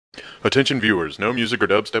Attention viewers, no music or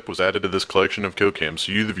dubstep was added to this collection of killcams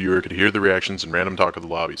so you, the viewer, could hear the reactions and random talk of the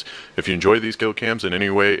lobbies. If you enjoy these killcams in any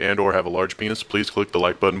way and or have a large penis, please click the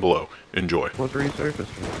like button below. Enjoy. Let's resurface.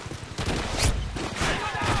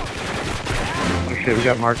 Oh shit, we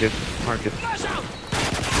got Marcus.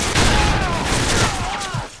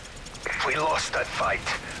 We lost that fight.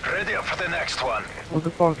 Ready up for the next one. What the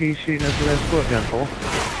fuck are you shooting us with that split gun for?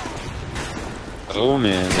 Oh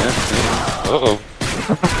man, that's uh-oh.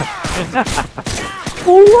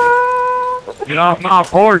 Get off my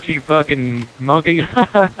porch, you fucking monkey.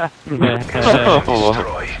 Destroy.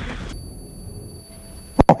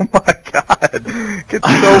 Oh my god, it's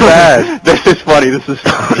so bad. This is funny. This is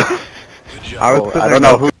funny. I don't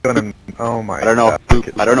know who's gonna. Oh my. I don't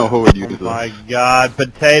know who would use this. Oh my god,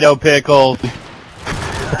 potato pickles.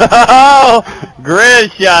 Oh,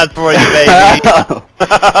 grid shots for you, baby.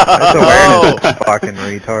 That's awareness, you fucking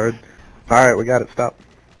retard. Alright, we got it. Stop.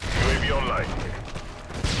 UAV online.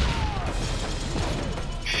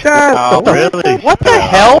 Shut Oh, the really? What the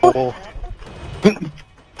hell?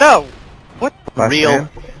 No. What? Last man.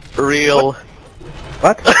 Real.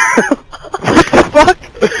 What? Fuck?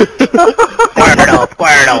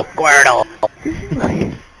 Squirtle.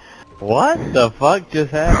 What the fuck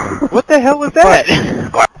just happened? What the hell was that?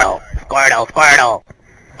 Squirtle.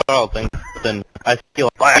 Oh, then I feel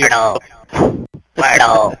Squirtle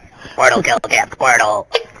Killcams, Squirtle.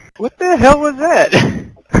 What the hell was that?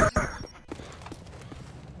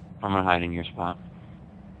 I'm gonna hide in your spot.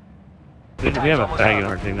 We have a fag in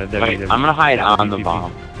our team that Wait, I'm gonna hide on the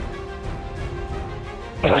bomb.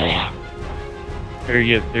 Here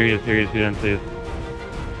he is, he doesn't see us.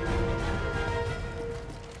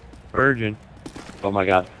 Virgin. Oh my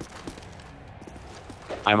god.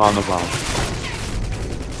 I'm on the bomb.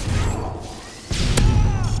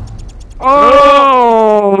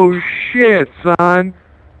 Oh shit, son!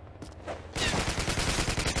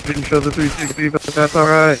 Didn't show the 360, but that's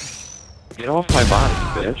alright. Get off my body,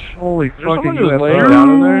 bitch. Holy fucking someone who's laying UFO down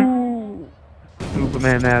in there?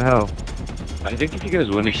 Superman that hoe. I think if you guys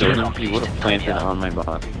wouldn't have killed him, he would have planted on my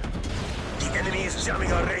body. The enemy is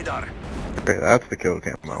jamming our radar. Okay, that's the kill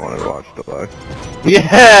cam I wanted to watch today.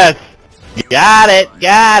 Yes! Got it!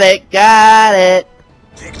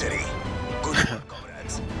 Victory. Good work,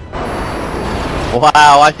 comrades.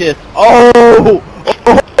 Wow, watch this. Oh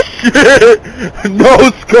shit!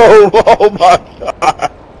 No scope! Oh my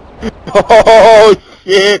god! Oh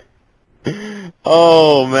shit!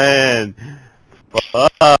 Oh man!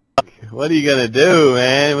 Fuck! What are you gonna do,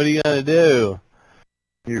 man? What are you gonna do?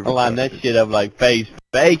 I'll line that shit up like face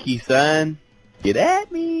fakey, son. Get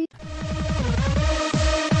at me!